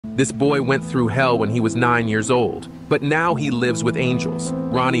This boy went through hell when he was 9 years old, but now he lives with angels.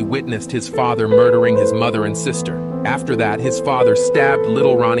 Ronnie witnessed his father murdering his mother and sister. After that, his father stabbed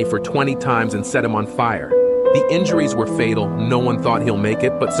little Ronnie for 20 times and set him on fire. The injuries were fatal. No one thought he'll make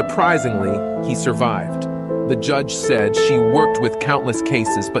it, but surprisingly, he survived. The judge said she worked with countless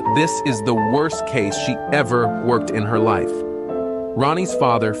cases, but this is the worst case she ever worked in her life. Ronnie's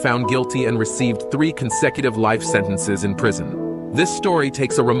father found guilty and received 3 consecutive life sentences in prison. This story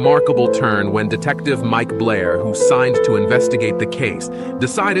takes a remarkable turn when Detective Mike Blair, who signed to investigate the case,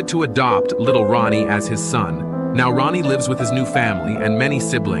 decided to adopt little Ronnie as his son. Now Ronnie lives with his new family and many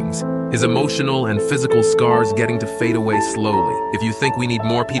siblings, his emotional and physical scars getting to fade away slowly. If you think we need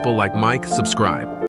more people like Mike, subscribe.